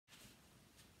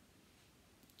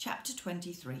Chapter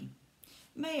 23.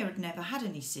 Maya had never had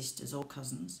any sisters or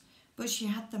cousins, but she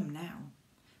had them now.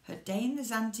 Her day in the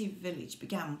Jttrs village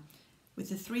began with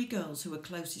the three girls who were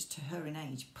closest to her in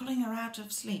age pulling her out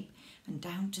of sleep and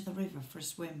down to the river for a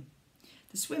swim.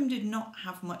 The swim did not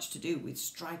have much to do with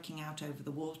striking out over the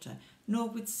water, nor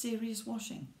with serious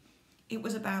washing. It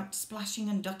was about splashing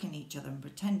and ducking each other and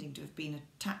pretending to have been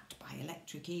attacked by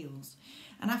electric eels.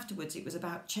 And afterwards it was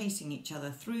about chasing each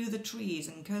other through the trees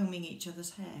and combing each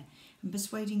other's hair and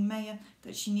persuading Maya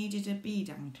that she needed a bead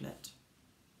anklet.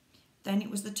 Then it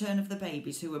was the turn of the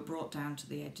babies, who were brought down to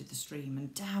the edge of the stream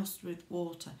and doused with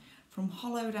water from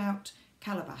hollowed out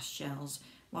calabash shells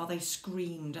while they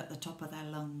screamed at the top of their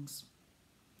lungs.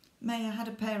 Maya had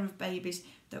a pair of babies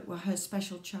that were her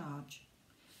special charge.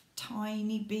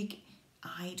 Tiny,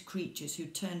 big-eyed creatures who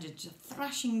turned into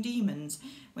thrashing demons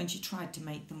when she tried to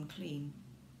make them clean.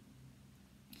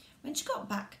 When she got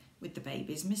back with the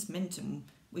babies, Miss Minton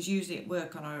was usually at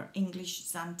work on her English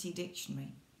Jttrs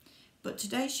dictionary. But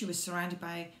today she was surrounded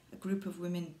by a group of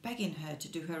women begging her to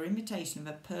do her imitation of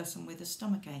a person with a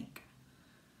stomachache.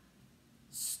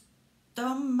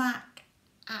 Stomachache,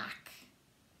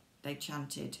 they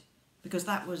chanted, because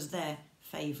that was their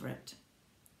favourite.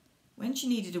 When she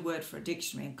needed a word for a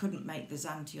dictionary and couldn't make the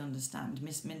Jttrs understand,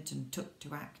 Miss Minton took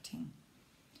to acting.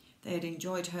 They had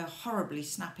enjoyed her horribly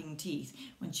snapping teeth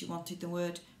when she wanted the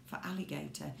word for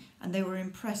alligator, and they were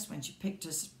impressed when she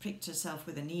pricked herself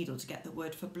with a needle to get the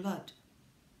word for blood.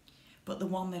 But the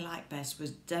one they liked best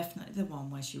was definitely the one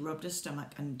where she rubbed her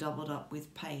stomach and doubled up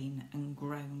with pain and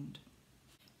groaned.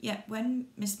 Yet when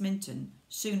Miss Minton,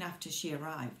 soon after she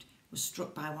arrived, was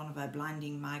struck by one of her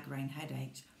blinding migraine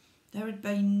headaches, there had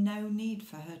been no need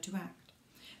for her to act.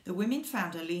 The women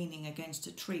found her leaning against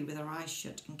a tree with her eyes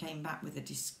shut and came back with a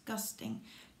disgusting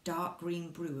dark green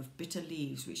brew of bitter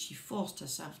leaves which she forced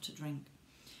herself to drink,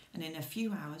 and in a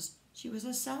few hours she was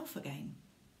herself again.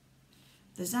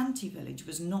 The Jttrs village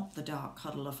was not the dark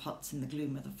huddle of huts in the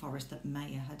gloom of the forest that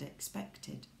Maya had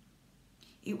expected.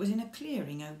 It was in a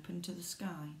clearing open to the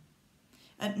sky.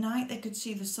 At night they could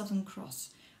see the Southern Cross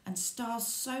and stars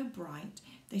so bright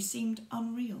they seemed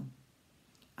unreal.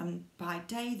 And by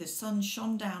day the sun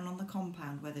shone down on the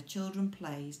compound where the children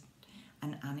played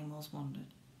and animals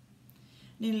wandered.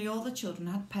 Nearly all the children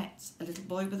had pets. A little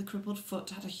boy with a crippled foot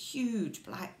had a huge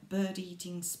black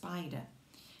bird-eating spider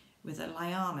with a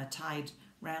liana tied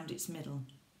round its middle,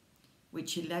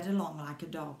 which he led along like a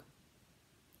dog.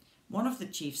 One of the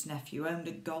chief's nephew owned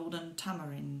a golden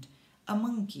tamarind, a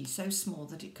monkey so small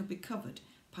that it could be covered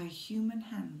by a human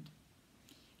hand.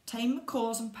 Tame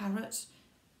macaws and parrots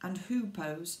and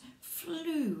hoopoes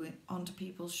flew onto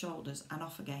people's shoulders and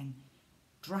off again,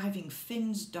 driving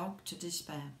Finn's dog to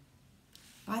despair.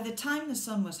 By the time the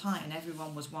sun was high and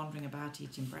everyone was wandering about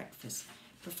eating breakfast,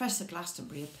 Professor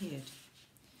Glastonbury appeared.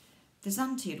 The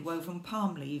Jttrs had woven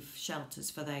palm leaf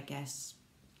shelters for their guests,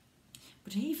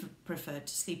 but he preferred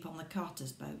to sleep on the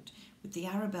carter's boat with the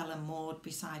Arabella moored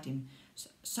beside him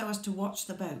so as to watch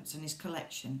the boats and his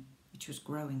collection, which was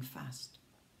growing fast.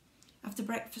 After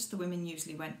breakfast the women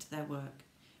usually went to their work,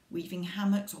 weaving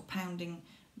hammocks or pounding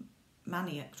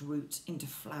manioc roots into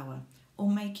flour or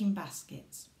making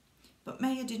baskets. But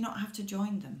Maya did not have to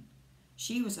join them.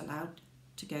 She was allowed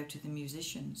to go to the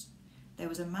musicians. There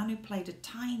was a man who played a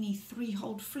tiny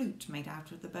three-holed flute made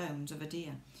out of the bones of a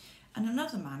deer, and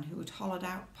another man who had hollowed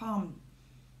out palm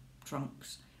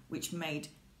trunks which made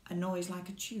a noise like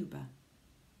a tuba.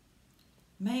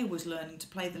 Maya was learning to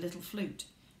play the little flute,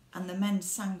 and the men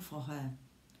sang for her.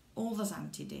 All the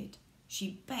Jttrs did.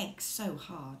 She begged so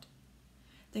hard.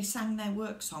 They sang their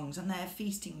work songs and their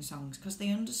feasting songs because they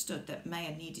understood that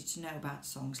Maya needed to know about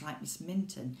songs like Miss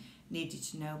Minton needed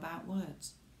to know about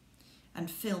words.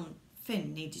 And Finn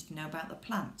needed to know about the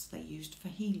plants they used for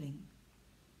healing.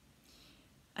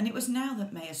 And it was now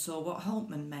that Maya saw what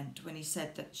Holtman meant when he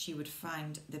said that she would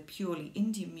find the purely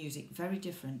Indian music very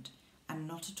different and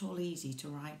not at all easy to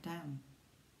write down.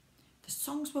 The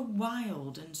songs were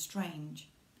wild and strange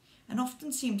and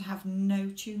often seemed to have no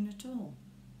tune at all.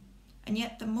 And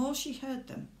yet the more she heard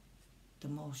them, the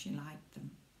more she liked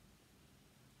them.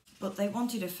 But they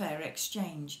wanted a fair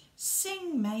exchange.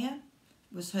 "Sing, Maya,"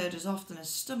 was heard as often as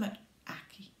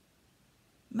 "stomachache."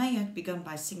 Maya had begun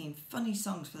by singing funny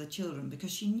songs for the children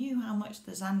because she knew how much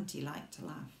the Jttrs liked to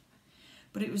laugh.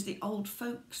 But it was the old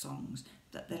folk songs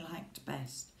that they liked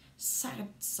best. Sad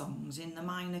songs in the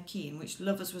minor key in which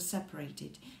lovers were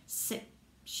separated,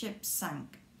 ships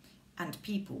sank, and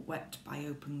people wept by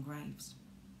open graves.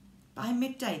 By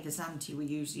midday the Jttrs were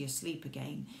usually asleep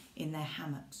again in their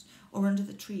hammocks or under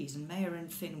the trees, and Maya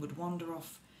and Finn would wander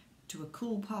off to a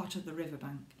cool part of the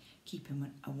riverbank,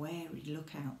 keeping a wary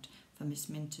lookout for Miss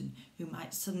Minton, who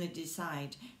might suddenly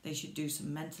decide they should do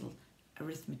some mental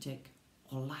arithmetic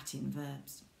or Latin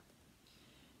verbs.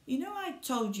 "You know, I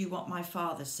told you what my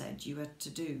father said you had to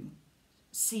do.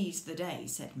 Seize the day,"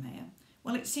 said Maya.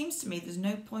 "Well, it seems to me there's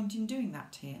no point in doing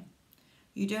that here.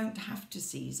 You don't have to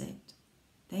seize it.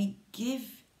 They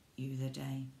give you the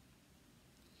day."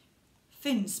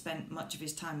 Finn spent much of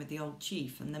his time with the old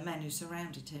chief and the men who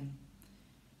surrounded him.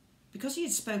 Because he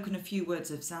had spoken a few words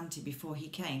of Zante before he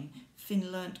came,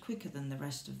 Finn learnt quicker than the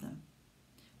rest of them.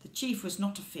 The chief was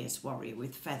not a fierce warrior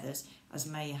with feathers, as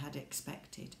Maya had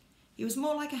expected. He was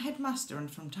more like a headmaster, and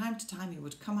from time to time he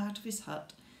would come out of his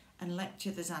hut and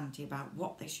lecture the Zante about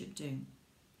what they should do,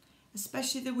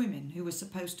 especially the women, who were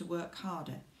supposed to work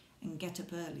harder and get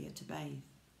up earlier to bathe.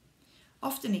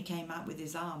 Often he came out with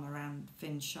his arm around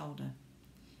Finn's shoulder.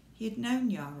 He had known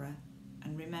Yara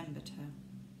and remembered her.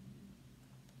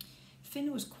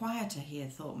 Finn was quieter here,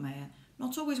 thought Maya,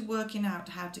 not always working out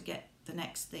how to get the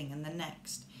next thing and the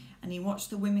next, and he watched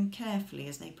the women carefully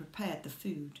as they prepared the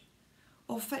food,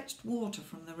 or fetched water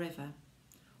from the river,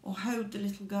 or hoed the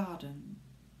little garden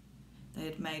they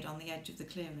had made on the edge of the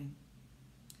clearing.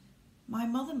 "My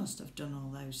mother must have done all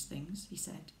those things," he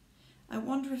said. "I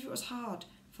wonder if it was hard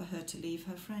for her to leave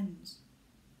her friends."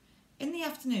 In the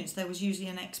afternoons there was usually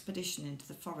an expedition into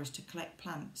the forest to collect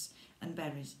plants and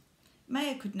berries.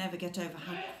 Maya could never get over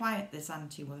how quiet the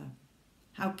Zante were,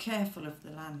 how careful of the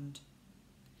land.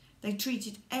 They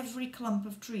treated every clump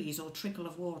of trees or trickle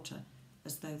of water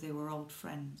as though they were old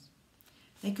friends.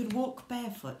 They could walk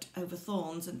barefoot over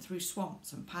thorns and through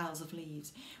swamps and piles of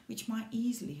leaves, which might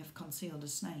easily have concealed a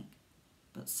snake,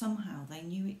 but somehow they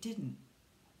knew it didn't.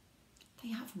 "They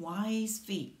have wise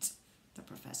feet," the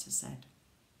professor said.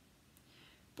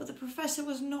 But the professor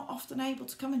was not often able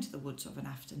to come into the woods of an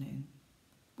afternoon.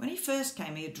 When he first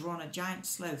came, he had drawn a giant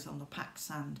sloth on the packed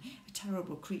sand, a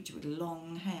terrible creature with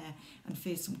long hair and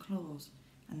fearsome claws,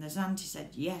 and the Zante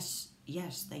said yes,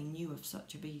 they knew of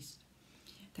such a beast.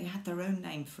 They had their own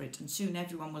name for it, and soon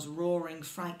everyone was roaring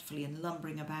frightfully and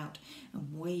lumbering about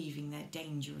and waving their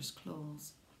dangerous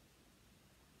claws.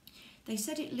 They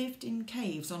said it lived in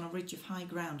caves on a ridge of high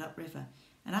ground upriver,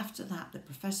 and after that the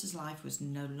professor's life was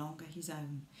no longer his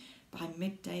own. By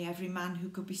midday every man who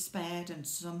could be spared, and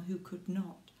some who could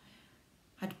not,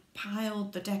 had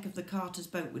piled the deck of the carter's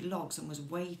boat with logs and was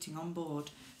waiting on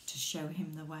board to show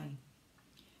him the way.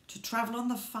 To travel on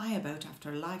the fireboat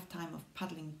after a lifetime of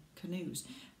paddling canoes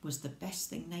was the best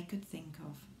thing they could think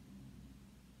of.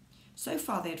 So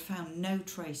far they had found no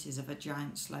traces of a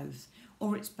giant sloth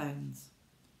or its bones.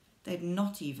 They had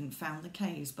not even found the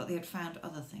caves, but they had found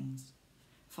other things: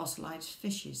 fossilised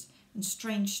fishes and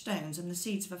strange stones and the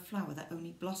seeds of a flower that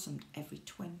only blossomed every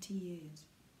 20 years,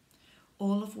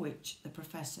 all of which the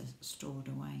professor stored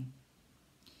away.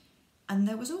 And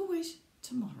there was always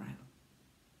tomorrow.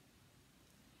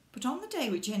 But on the day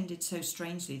which ended so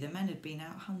strangely, the men had been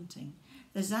out hunting.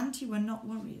 The Zante were not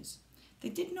warriors. They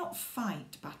did not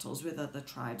fight battles with other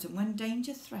tribes, and when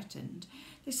danger threatened,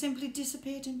 they simply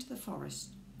disappeared into the forest,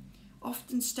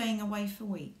 often staying away for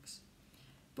weeks.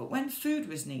 But when food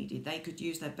was needed, they could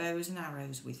use their bows and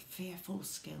arrows with fearful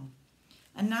skill.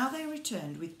 And now they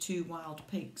returned with 2 wild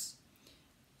pigs,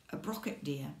 a brocket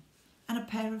deer, and a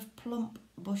pair of plump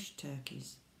bush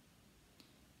turkeys.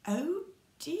 "Oh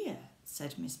dear,"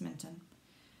 said Miss Minton.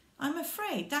 "I'm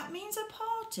afraid that means a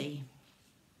party."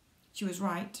 She was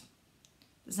right.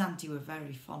 The Zante were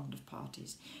very fond of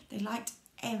parties. They liked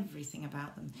everything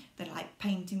about them. They liked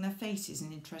painting their faces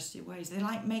in interesting ways. They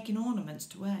liked making ornaments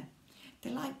to wear. They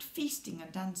liked feasting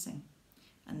and dancing,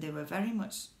 and they were very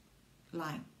much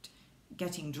liked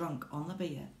getting drunk on the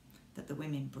beer that the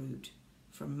women brewed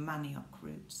from manioc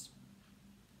roots.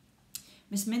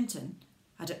 Miss Minton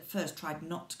had at first tried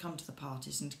not to come to the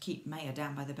parties and to keep Maya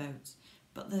down by the boats,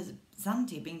 but the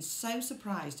Zante had been so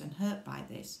surprised and hurt by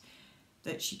this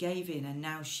that she gave in, and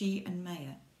now she and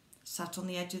Maya sat on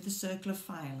the edge of the circle of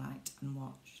firelight and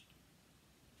watched.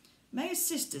 Maya's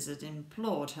sisters had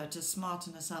implored her to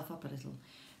smarten herself up a little.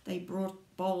 They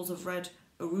brought bowls of red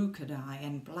urukadai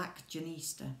and black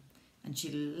janista, and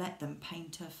she let them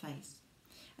paint her face.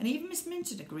 And even Miss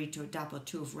Minton agreed to a dab or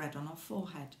 2 of red on her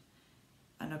forehead,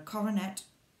 and a coronet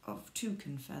of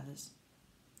toucan feathers.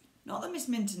 Not that Miss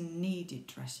Minton needed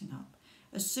dressing up.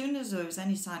 As soon as there was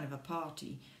any sign of a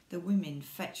party, the women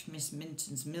fetched Miss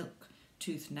Minton's milk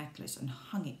tooth necklace and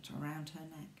hung it around her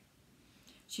neck.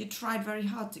 She had tried very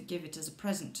hard to give it as a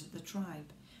present to the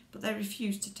tribe, but they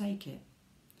refused to take it.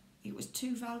 It was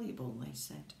too valuable, they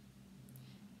said.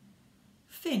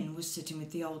 Finn was sitting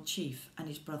with the old chief and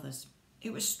his brothers.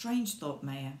 It was strange, thought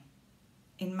Maya.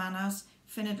 in Manaus,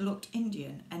 Finn had looked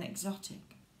Indian and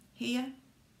exotic. Here,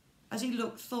 as he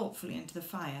looked thoughtfully into the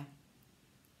fire,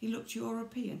 he looked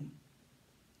European.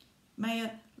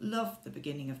 Maya loved the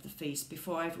beginning of the feast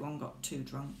before everyone got too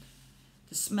drunk.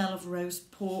 The smell of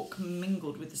roast pork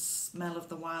mingled with the smell of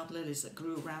the wild lilies that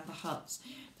grew around the huts,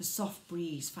 the soft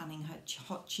breeze fanning her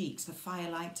hot cheeks, the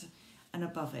firelight, and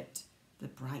above it, the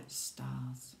bright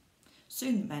stars.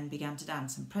 Soon the men began to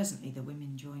dance, and presently the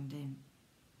women joined in.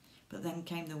 But then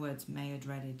came the words Maya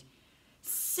dreaded.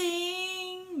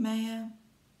 "Sing, Maya,"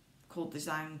 called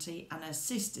the auntie, and her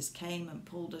sisters came and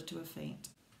pulled her to her feet.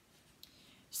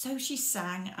 So she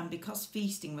sang, and because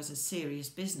feasting was a serious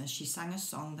business, she sang a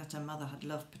song that her mother had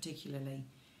loved particularly,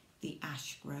 the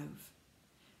Ash Grove.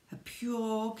 Her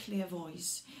pure, clear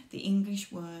voice, the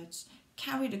English words,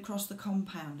 carried across the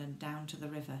compound and down to the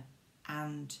river,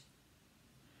 and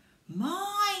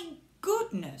 "My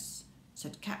goodness,"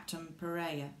 said Captain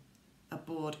Pereira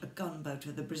aboard a gunboat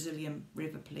of the Brazilian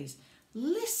River Police.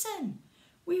 "Listen,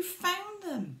 we've found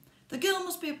them. The girl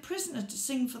must be a prisoner to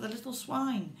sing for the little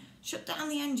swine. Shut down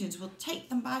the engines, we'll take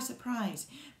them by surprise,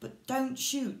 but don't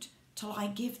shoot till I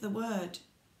give the word."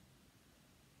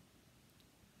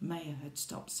 Maya had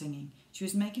stopped singing. She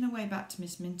was making her way back to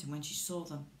Miss Minton when she saw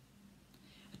them.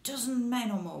 A dozen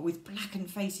men or more with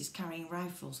blackened faces carrying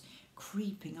rifles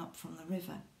creeping up from the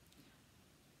river.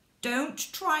 "Don't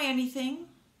try anything,"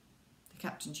 the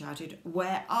captain shouted.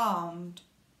 "We're armed."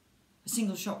 A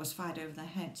single shot was fired over their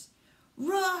heads.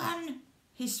 "Run!"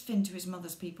 hissed Finn to his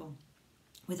mother's people.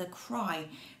 With a cry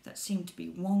that seemed to be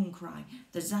one cry,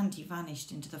 the Zante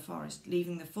vanished into the forest,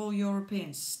 leaving the 4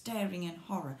 Europeans staring in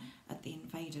horror at the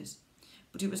invaders.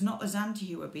 But it was not the Zante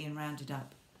who were being rounded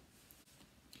up.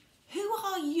 "Who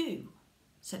are you?"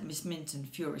 said Miss Minton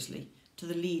furiously to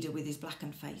the leader with his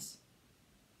blackened face.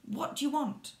 "What do you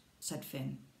want?" said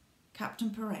Finn. Captain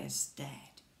Pereira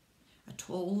stared. A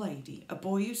tall lady, a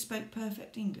boy who spoke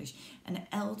perfect English, an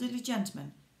elderly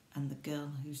gentleman, and the girl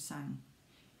who sang.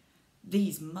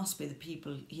 These must be the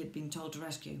people he had been told to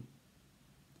rescue.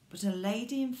 But a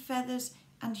lady in feathers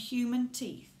and human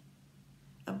teeth,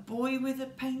 a boy with a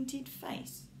painted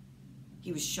face.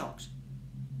 He was shocked.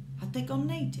 Had they gone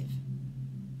native?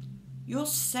 "You're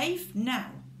safe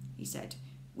now," he said.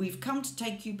 "We've come to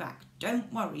take you back.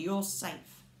 Don't worry, you're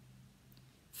safe."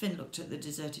 Finn looked at the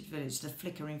deserted village, the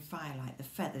flickering firelight, the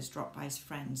feathers dropped by his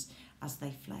friends as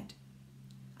they fled,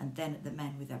 and then at the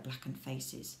men with their blackened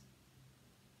faces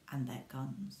and their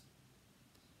guns.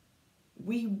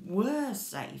 "We were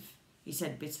safe," he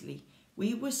said bitterly.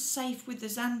 "We were safe with the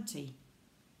Zante,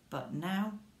 but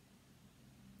now..."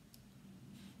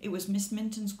 It was Miss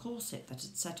Minton's corset that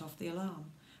had set off the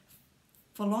alarm.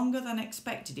 For longer than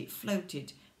expected, it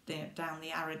floated down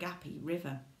the Aragapi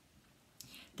River.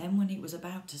 Then when it was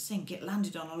about to sink, it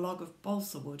landed on a log of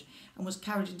balsa wood and was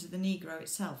carried into the Negro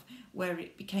itself, where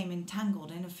it became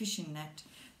entangled in a fishing net.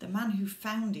 The man who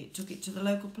found it took it to the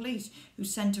local police, who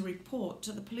sent a report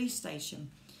to the police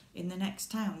station in the next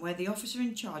town, where the officer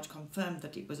in charge confirmed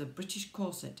that it was a British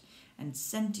corset and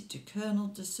sent it to Colonel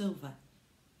De Silva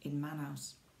in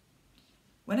Manaus.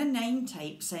 When a name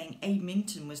tape saying A.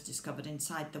 Minton was discovered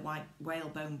inside the white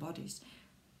whalebone bodies,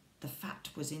 the fat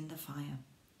was in the fire.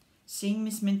 Seeing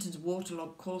Miss Minton's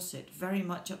waterlogged corset very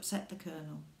much upset the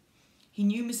Colonel. He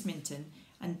knew Miss Minton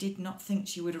and did not think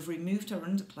she would have removed her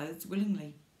underclothes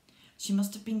willingly. She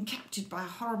must have been captured by a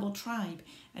horrible tribe,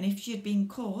 and if she had been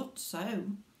caught,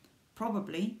 so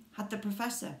probably had the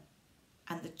professor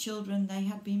and the children they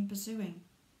had been pursuing.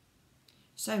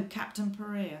 So Captain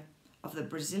Pereira of the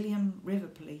Brazilian River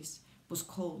Police was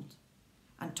called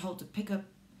and told to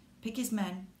pick his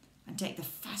men and take the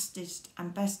fastest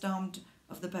and best armed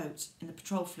of the boats in the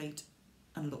patrol fleet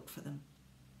and look for them.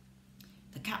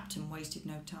 The captain wasted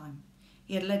no time.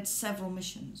 He had led several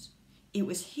missions. It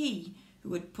was he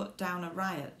who had put down a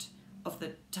riot of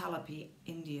the Talapi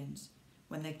Indians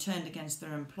when they turned against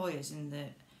their employers in the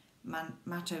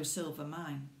Mato Silva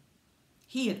mine.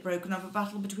 He had broken up a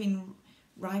battle between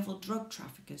rival drug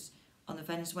traffickers on the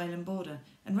Venezuelan border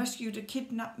and rescued a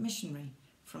kidnapped missionary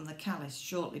from the Calice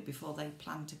shortly before they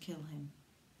planned to kill him.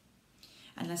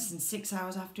 And less than 6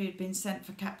 hours after he had been sent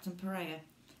for Captain Pereira,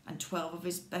 and 12 of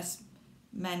his best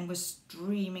men were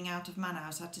streaming out of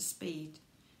Manaus at a speed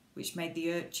which made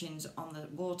the urchins on the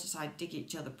waterside dig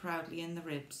each other proudly in the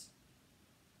ribs.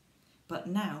 But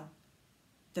now,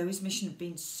 though his mission had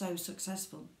been so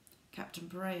successful, Captain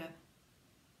Pereira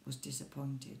was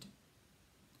disappointed.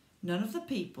 None of the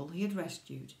people he had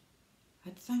rescued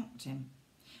had thanked him.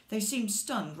 They seemed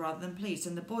stunned rather than pleased,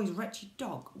 and the boy's wretched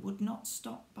dog would not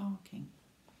stop barking.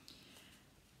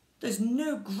 "There's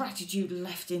no gratitude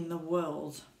left in the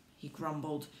world," he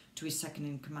grumbled to his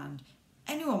second-in-command.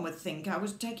 "Anyone would think I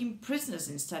was taking prisoners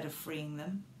instead of freeing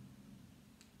them."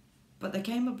 But they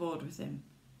came aboard with him.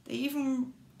 They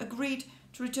even agreed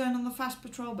to return on the fast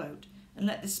patrol boat and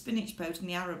let the spinach boat and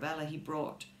the Arabella be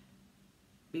brought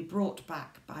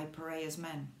back by Pereira's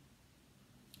men.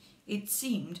 It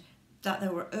seemed that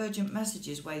there were urgent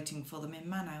messages waiting for them in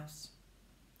Manaus.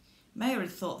 Mayer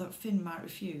had thought that Finn might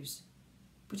refuse,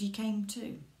 but he came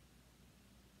too.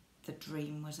 The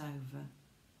dream was over.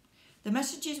 The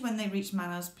messages when they reached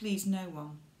Manaus pleased no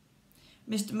one.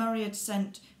 Mr. Murray had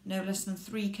sent no less than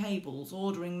 3 cables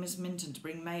ordering Miss Minton to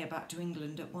bring Mayer back to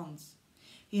England at once.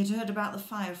 He had heard about the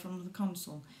fire from the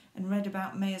consul and read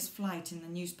about Mayer's flight in the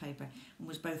newspaper and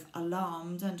was both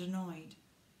alarmed and annoyed.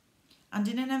 And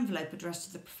in an envelope addressed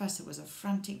to the professor was a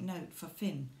frantic note for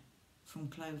Finn from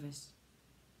Clovis.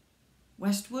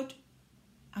 "Westward?"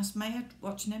 asked Mayer,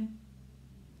 watching him.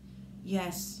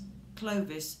 "Yes,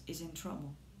 Clovis is in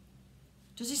trouble."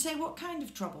 "Does he say what kind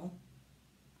of trouble?"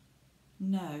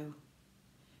 "No,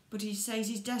 but he says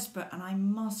he's desperate and I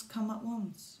must come at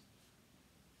once."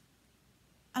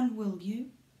 "And will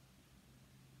you?"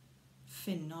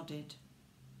 Finn nodded.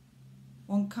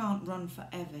 "One can't run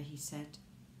forever," he said.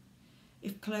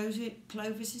 "If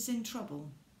Clovis is in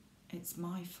trouble, it's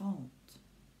my fault."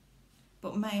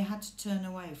 But Mayer had to turn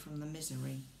away from the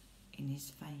misery in his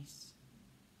face.